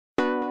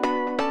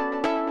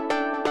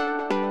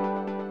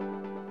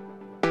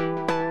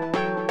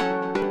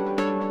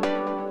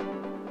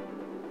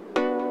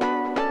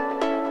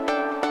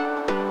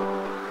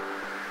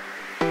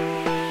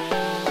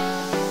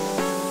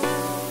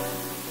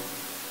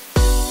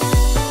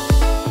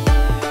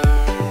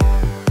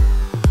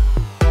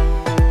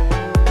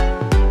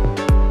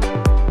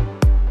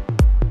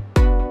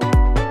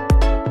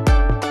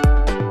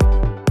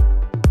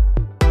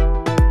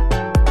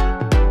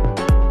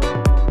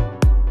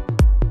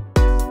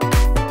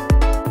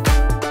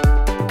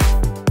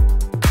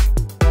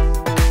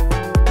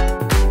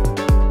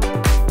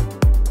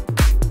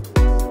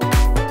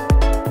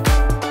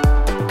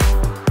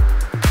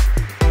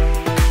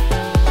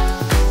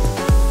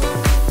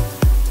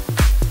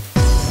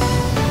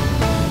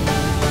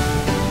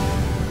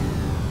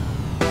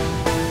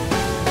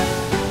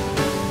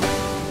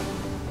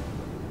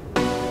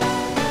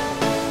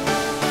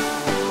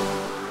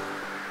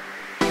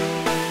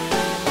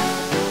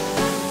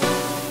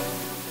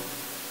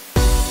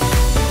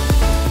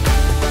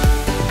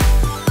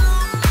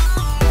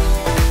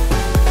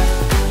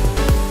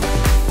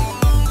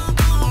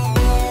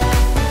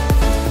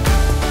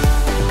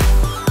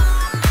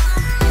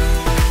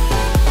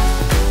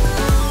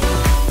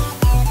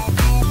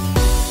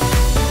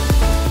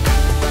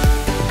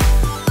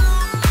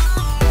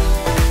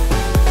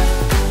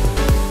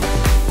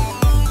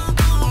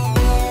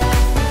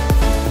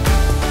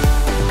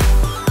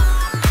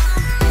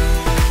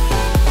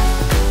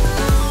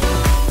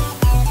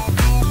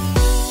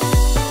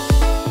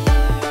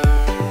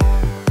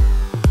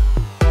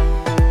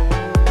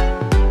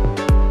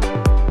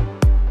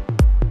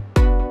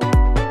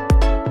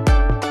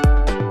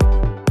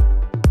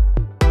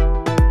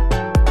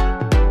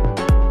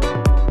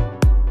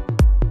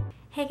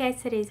Hey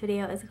guys, today's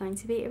video is going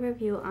to be a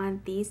review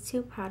on these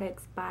two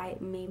products by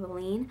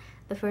Maybelline.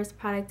 The first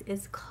product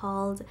is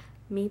called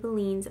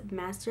Maybelline's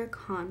Master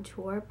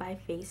Contour by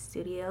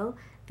FaceStudio,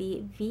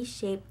 the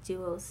V-shaped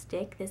duo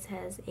stick. This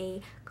has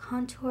a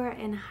contour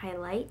and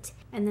highlight.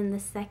 And then the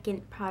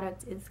second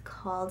product is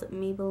called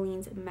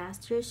Maybelline's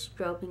Master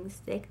Strobing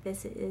stick.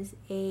 This is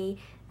a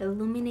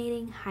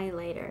illuminating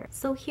highlighter.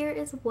 So here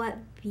is what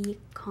the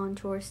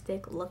contour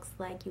stick looks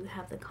like. You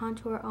have the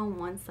contour on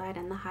one side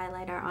and the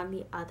highlighter on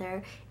the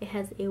other. It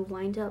has a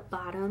wind-up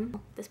bottom.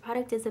 This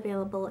product is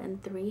available in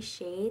 3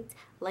 shades,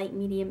 light,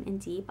 medium, and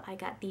deep. I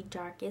got the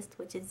darkest,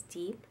 which is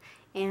deep.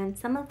 And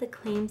some of the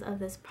claims of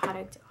this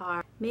product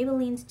are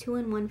Maybelline's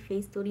 2-in-1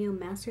 FaceStudio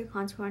Master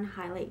Contour and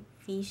Highlight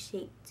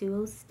V-shaped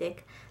duo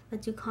stick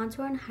lets you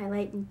contour and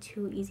highlight in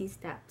 2 easy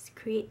steps.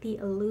 Create the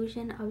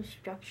illusion of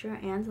structure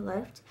and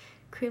lift.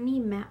 Creamy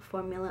matte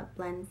formula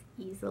blends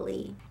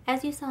easily.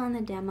 As you saw in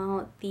the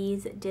demo,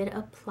 these did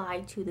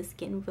apply to the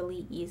skin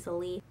really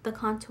easily. The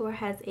contour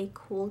has a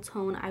cool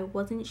tone. I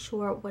wasn't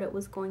sure what it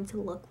was going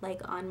to look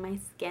like on my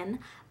skin,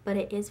 but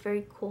it is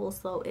very cool,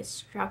 so it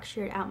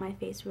structured out my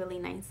face really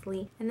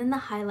nicely. And then the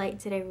highlight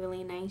did a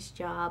really nice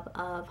job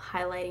of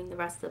highlighting the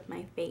rest of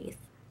my face.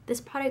 This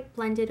product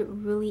blended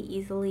really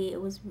easily. It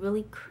was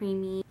really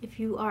creamy. If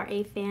you are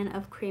a fan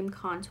of cream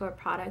contour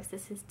products,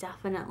 this is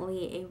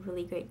definitely a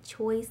really great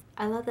choice.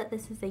 I love that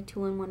this is a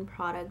 2-in-1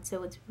 product,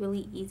 so it's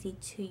really easy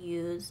to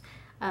use.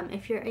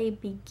 If you're a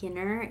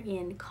beginner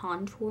in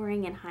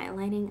contouring and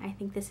highlighting, I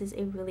think this is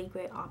a really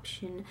great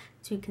option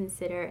to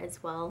consider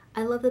as well.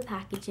 I love the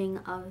packaging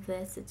of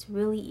this. It's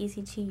really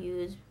easy to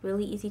use,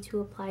 really easy to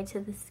apply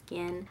to the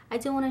skin. I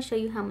do want to show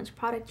you how much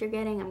product you're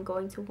getting. I'm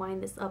going to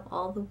wind this up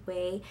all the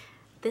way.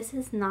 This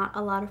is not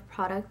a lot of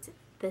product.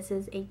 This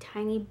is a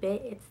tiny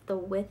bit. It's the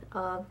width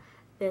of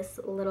this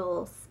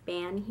little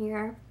span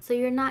here. So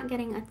you're not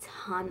getting a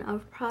ton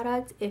of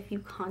product if you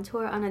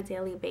contour on a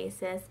daily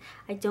basis.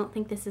 I don't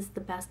think this is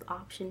the best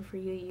option for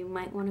you. You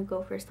might want to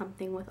go for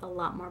something with a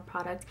lot more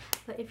product.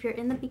 But if you're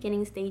in the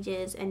beginning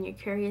stages and you're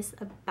curious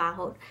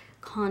about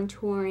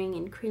contouring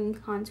and cream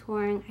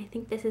contouring, I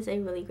think this is a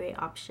really great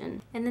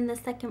option. And then the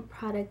second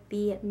product,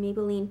 the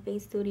Maybelline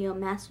FaceStudio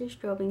Master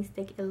Strobing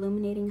Stick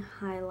Illuminating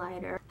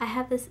Highlighter. I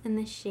have this in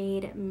the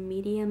shade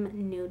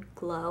Medium Nude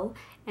Glow,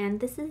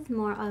 and this is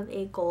more of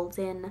a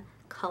golden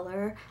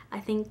color. I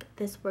think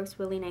this works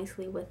really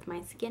nicely with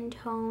my skin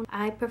tone.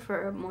 I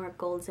prefer more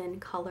golden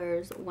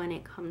colors when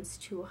it comes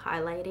to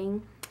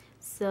highlighting.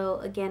 So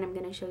again, I'm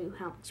going to show you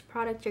how much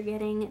product you're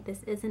getting.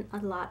 This isn't a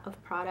lot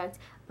of product,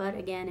 but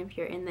again, if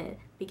you're in the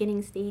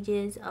beginning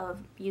stages of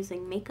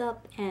using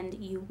makeup and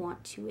you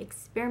want to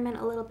experiment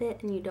a little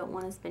bit and you don't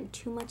want to spend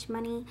too much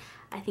money,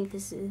 I think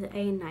this is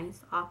a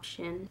nice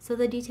option. So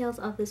the details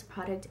of this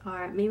product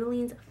are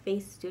Maybelline's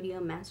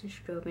FaceStudio Master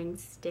Strobing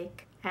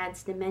Stick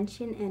adds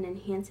dimension and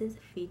enhances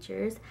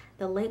features.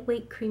 The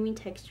lightweight creamy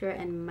texture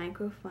and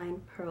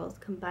microfine pearls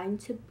combine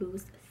to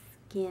boost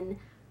skin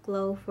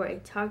glow for a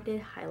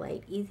targeted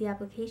highlight. Easy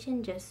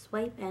application, just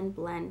swipe and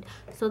blend.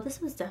 So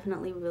this was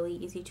definitely really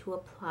easy to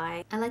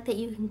apply. I like that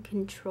you can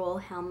control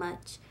how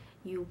much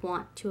you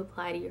want to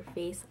apply to your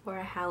face or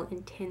how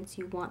intense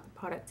you want the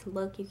product to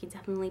look. You can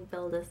definitely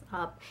build this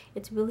up.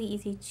 It's really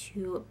easy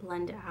to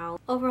blend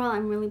out. Overall,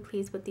 I'm really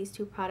pleased with these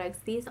two products.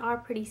 These are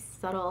pretty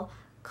subtle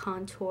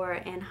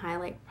contour and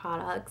highlight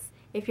products.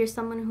 If you're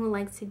someone who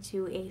likes to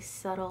do a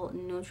subtle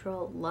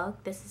neutral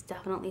look, this is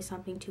definitely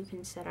something to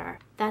consider.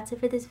 That's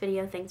it for this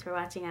video. Thanks for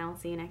watching. I will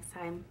see you next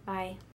time. Bye.